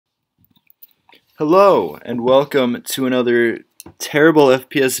Hello, and welcome to another terrible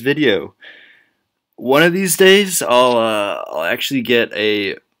FPS video. One of these days, I'll actually get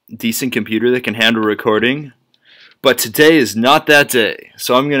a decent computer that can handle recording, but today is not that day.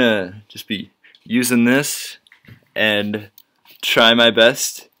 So I'm gonna just be using this and try my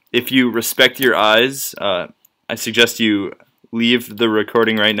best. If you respect your eyes, I suggest you leave the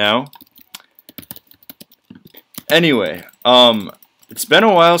recording right now. Anyway, it's been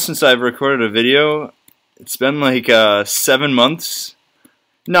a while since I've recorded a video. It's been like 7 months,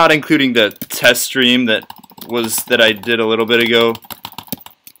 not including the test stream that I did a little bit ago.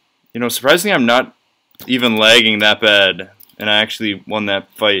 You know, surprisingly, I'm not even lagging that bad, and I actually won that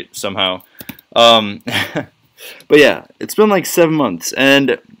fight somehow. But yeah, it's been like 7 months,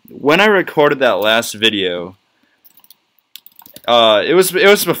 and when I recorded that last video, it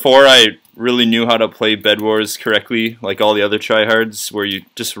was before I really knew how to play Bed Wars correctly, like all the other tryhards, where you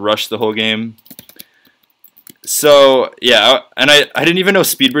just rush the whole game. So yeah, and I didn't even know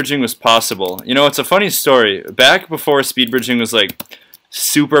speed bridging was possible. You know, it's a funny story. Back before speed bridging was like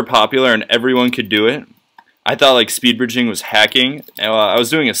super popular and everyone could do it, I thought like speed bridging was hacking. I was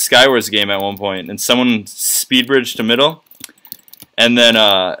doing a Skywars game at one point, and someone speed bridged to middle, and then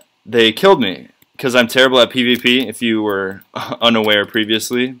they killed me because I'm terrible at PvP. If you were unaware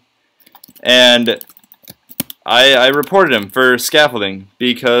previously. And I reported him for scaffolding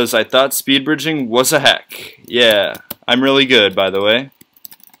because I thought speed bridging was a hack. Yeah, I'm really good, by the way.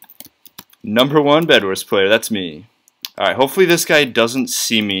 #1 Bed Wars player, that's me. Alright, hopefully this guy doesn't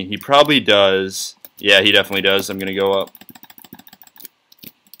see me. He probably does. Yeah, he definitely does. I'm gonna go up.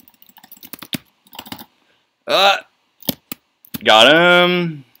 Got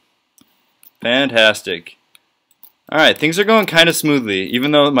him. Fantastic. Alright, things are going kind of smoothly,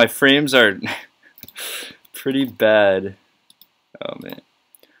 even though my frames are pretty bad. Oh man.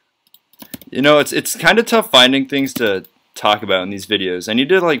 You know, it's kind of tough finding things to talk about in these videos. I need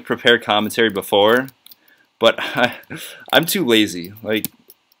to like prepare commentary before, but I'm too lazy. Like,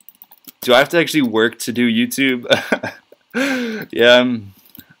 do I have to actually work to do YouTube? Yeah,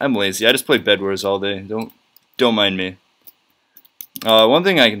 I'm lazy. I just play Bed Wars all day. Don't mind me. One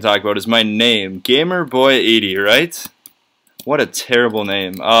thing I can talk about is my name, gamerboy80, right? What a terrible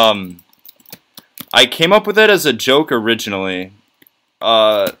name. I came up with it as a joke originally.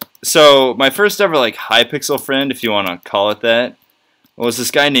 So my first ever like Hypixel friend, if you want to call it that, was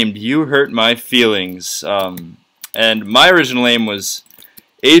this guy named You Hurt My Feelings. And my original name was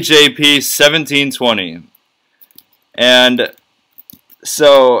AJP1720. And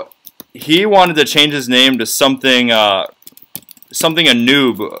so he wanted to change his name to something something a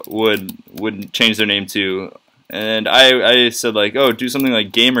noob would change their name to, and I said like, oh, do something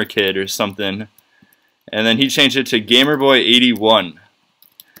like Gamer Kid or something, and then he changed it to Gamerboy81,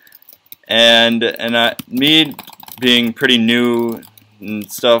 and me being pretty new and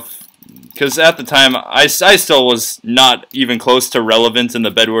stuff, because at the time I still was not even close to relevant in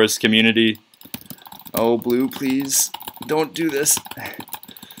the Bed Wars community. Oh, blue, please don't do this.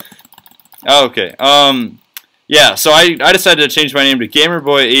 Okay. Yeah, so I decided to change my name to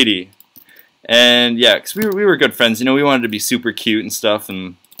gamerboy80, and yeah, because we were good friends, you know, we wanted to be super cute and stuff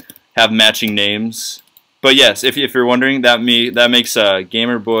and have matching names. But yes, if you're wondering, that makes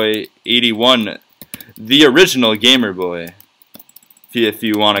gamerboy81 the original Gamerboy, if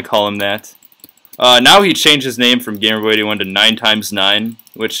you want to call him that. Now he changed his name from gamerboy81 to 9x9,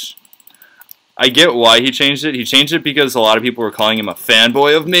 which I get why he changed it. He changed it because a lot of people were calling him a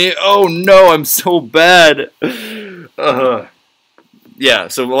fanboy of me. Oh no, I'm so bad. Yeah,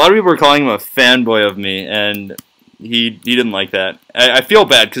 so a lot of people were calling him a fanboy of me, and he didn't like that. I feel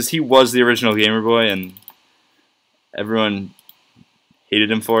bad because he was the original Gamer Boy, and everyone hated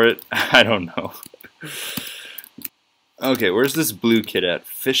him for it. I don't know. Okay, where's this blue kid at?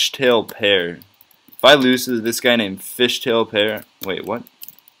 Fishtail Pear. If I lose to this guy named Fishtail Pear... Wait, what?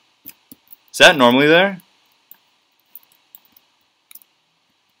 Is that normally there?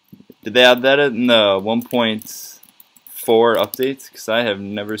 Did they add that in the 1.4 update? Because I have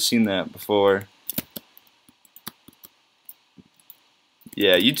never seen that before.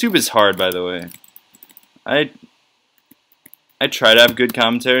 Yeah, YouTube is hard, by the way. I try to have good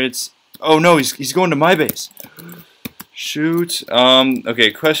commentary. It's... Oh no, he's going to my base. Shoot.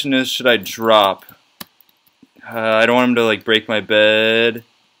 Okay, question is, should I drop? I don't want him to like break my bed.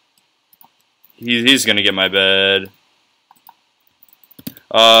 He's gonna get my bed.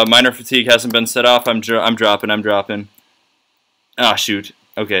 Minor fatigue hasn't been set off. I'm dropping. Ah, shoot.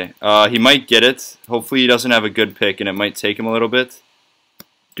 Okay. He might get it. Hopefully he doesn't have a good pick, and it might take him a little bit.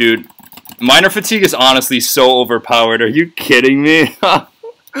 Dude, minor fatigue is honestly so overpowered. Are you kidding me?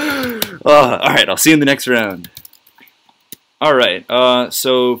 Alright, I'll see you in the next round. Alright,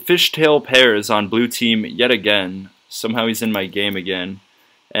 so Fishtail Pears on blue team yet again. Somehow he's in my game again.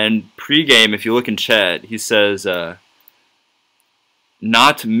 And pre-game, if you look in chat, he says, not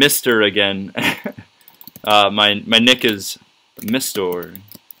Mr. again. My nick is Mistor.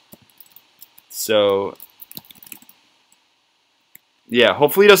 So, yeah,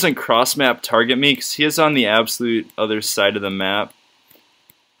 hopefully he doesn't cross-map target me, because he is on the absolute other side of the map.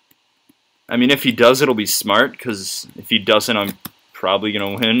 I mean, if he does, it'll be smart, because if he doesn't, I'm probably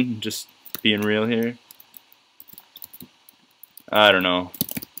going to win, just being real here. I don't know.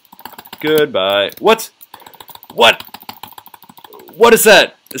 Goodbye. What? What? What is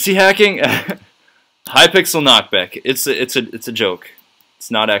that? Is he hacking? High pixel knockback. It's a joke.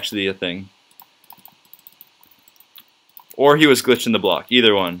 It's not actually a thing. Or he was glitching the block.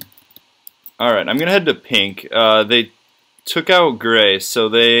 Either one. Alright, I'm going to head to pink. They took out gray, so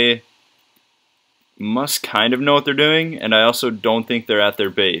they must kind of know what they're doing, and I also don't think they're at their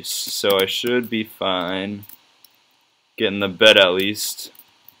base, so I should be fine. Get in the bed at least.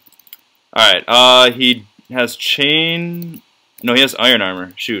 Alright, he has chain... No, he has iron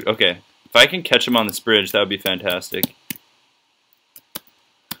armor. Shoot, okay. If I can catch him on this bridge, that would be fantastic.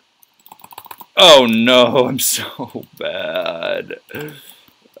 Oh no, I'm so bad.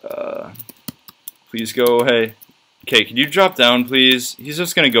 Please go away. Okay, can you drop down, please? He's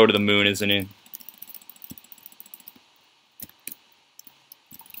just gonna go to the moon, isn't he?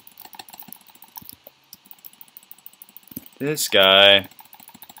 This guy.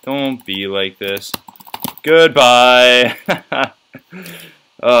 Don't be like this. Goodbye.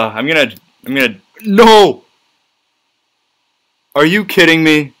 I'm gonna. No! Are you kidding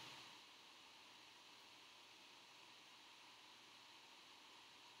me?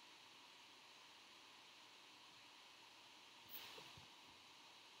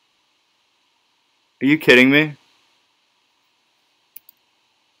 Are you kidding me?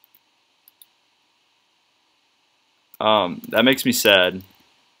 That makes me sad.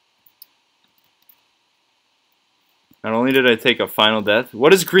 Not only did I take a final death,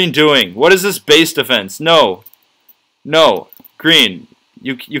 what is green doing? What is this base defense? No. No. Green,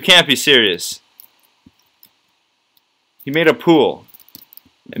 you can't be serious. He made a pool.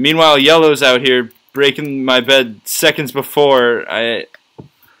 And meanwhile, yellow's out here breaking my bed seconds before I...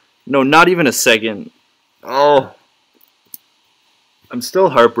 No, not even a second. Oh. I'm still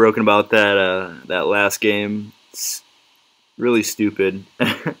heartbroken about that, that last game. It's really stupid.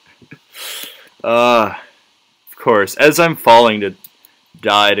 Of course, as I'm falling to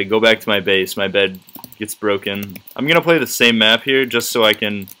die to go back to my base, my bed gets broken. I'm gonna play the same map here just so I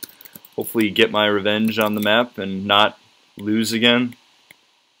can hopefully get my revenge on the map and not lose again.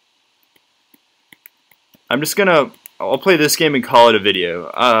 I'll play this game and call it a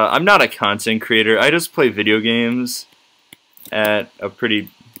video. I'm not a content creator, I just play video games at a pretty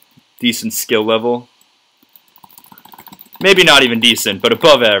decent skill level. Maybe not even decent, but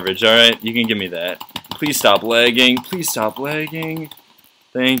above average, alright? You can give me that. Please stop lagging. Please stop lagging.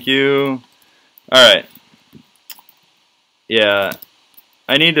 Thank you. Alright. Yeah.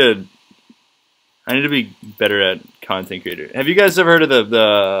 I need to be better at content creator. Have you guys ever heard of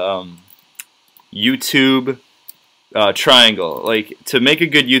the YouTube triangle? Like, to make a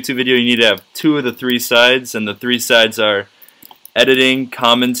good YouTube video, you need to have 2 of the 3 sides, and the 3 sides are editing,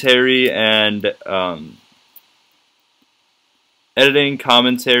 commentary, and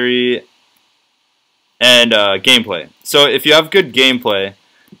gameplay. So if you have good gameplay,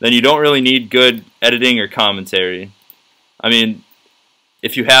 then you don't really need good editing or commentary. I mean,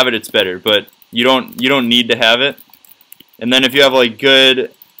 if you have it, it's better, but you don't need to have it. And then if you have like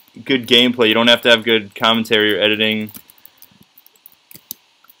good gameplay, you don't have to have good commentary or editing.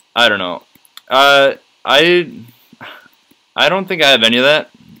 I don't know. I don't think I have any of that,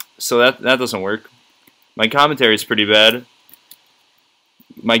 so that doesn't work. My commentary is pretty bad.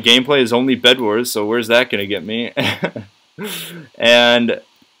 My gameplay is only Bed Wars, so where's that gonna get me? and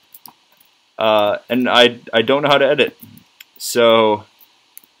I don't know how to edit. So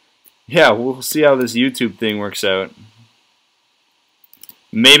yeah, we'll see how this YouTube thing works out.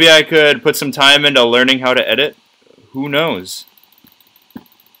 Maybe I could put some time into learning how to edit. Who knows?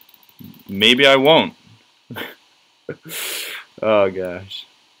 Maybe I won't. Oh gosh.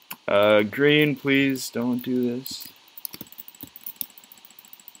 Green, please don't do this.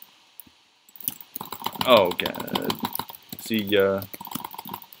 Oh god. See ya.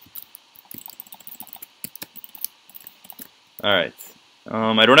 Alright.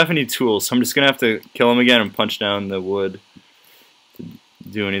 I don't have any tools, so I'm just gonna have to kill him again and punch down the wood to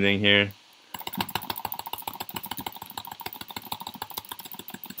do anything here.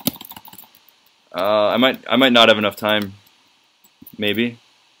 I might not have enough time. Maybe.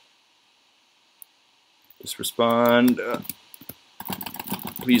 Just respond.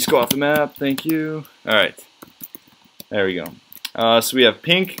 Please go off the map. Thank you. All right. There we go. So we have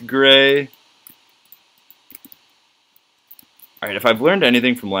pink, gray. All right. If I've learned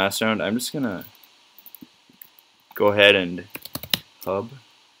anything from last round, I'm just gonna go ahead and hub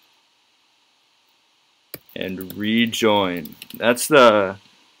and rejoin. That's the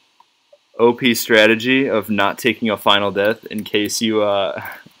OP strategy of not taking a final death in case you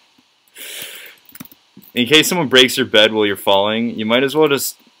in case someone breaks your bed while you're falling. You might as well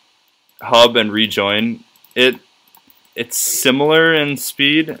just hub and rejoin. It's similar in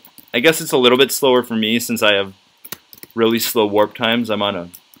speed. I guess it's a little bit slower for me since I have really slow warp times. I'm on a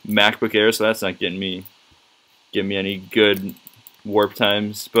MacBook Air, so that's not getting me any good warp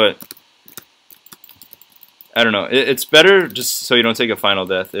times, but I don't know. It's better just so you don't take a final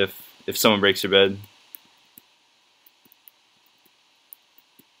death if someone breaks your bed.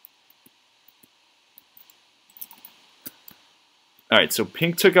 Alright, so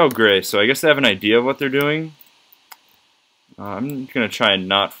pink took out gray, so I guess they have an idea of what they're doing. I'm going to try and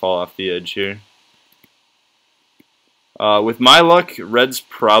not fall off the edge here. With my luck, red's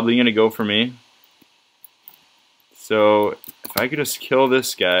probably going to go for me. So if I could just kill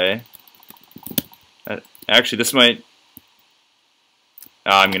this guy. Actually, this might...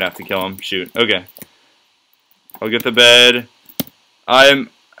 I'm going to have to kill him. Shoot. Okay. I'll get the bed. I'm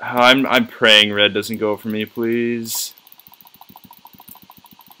praying red doesn't go for me, please.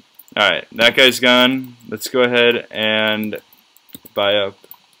 Alright, that guy's gone. Let's go ahead and buy up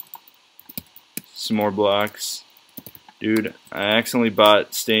some more blocks. Dude, I accidentally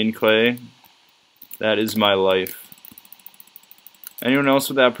bought stained clay. That is my life. Anyone else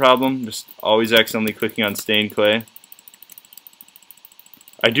with that problem? Just always accidentally clicking on stained clay.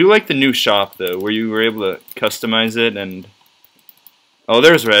 I do like the new shop though, where you were able to customize it and... Oh,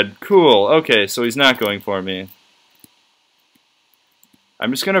 there's red. Cool. Okay, so he's not going for me.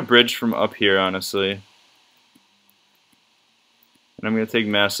 I'm just going to bridge from up here, honestly. And I'm going to take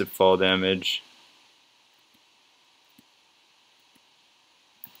massive fall damage.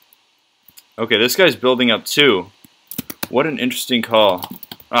 Okay, this guy's building up too. What an interesting call.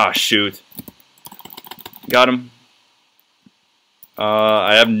 Ah, shoot. Got him.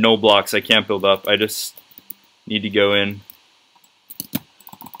 I have no blocks. I can't build up. I just need to go in.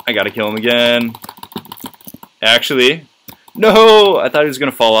 I gotta kill him again. Actually... No! I thought he was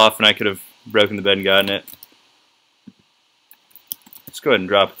going to fall off and I could have broken the bed and gotten it. Let's go ahead and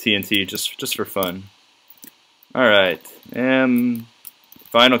drop a TNT just for fun. Alright. And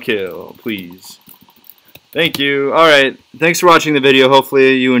final kill, please. Thank you. Alright. Thanks for watching the video.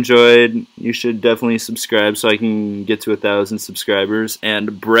 Hopefully you enjoyed. You should definitely subscribe so I can get to 1,000 subscribers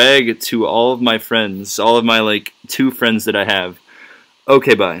and brag to all of my friends. All of my, 2 friends that I have.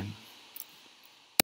 Okay, bye.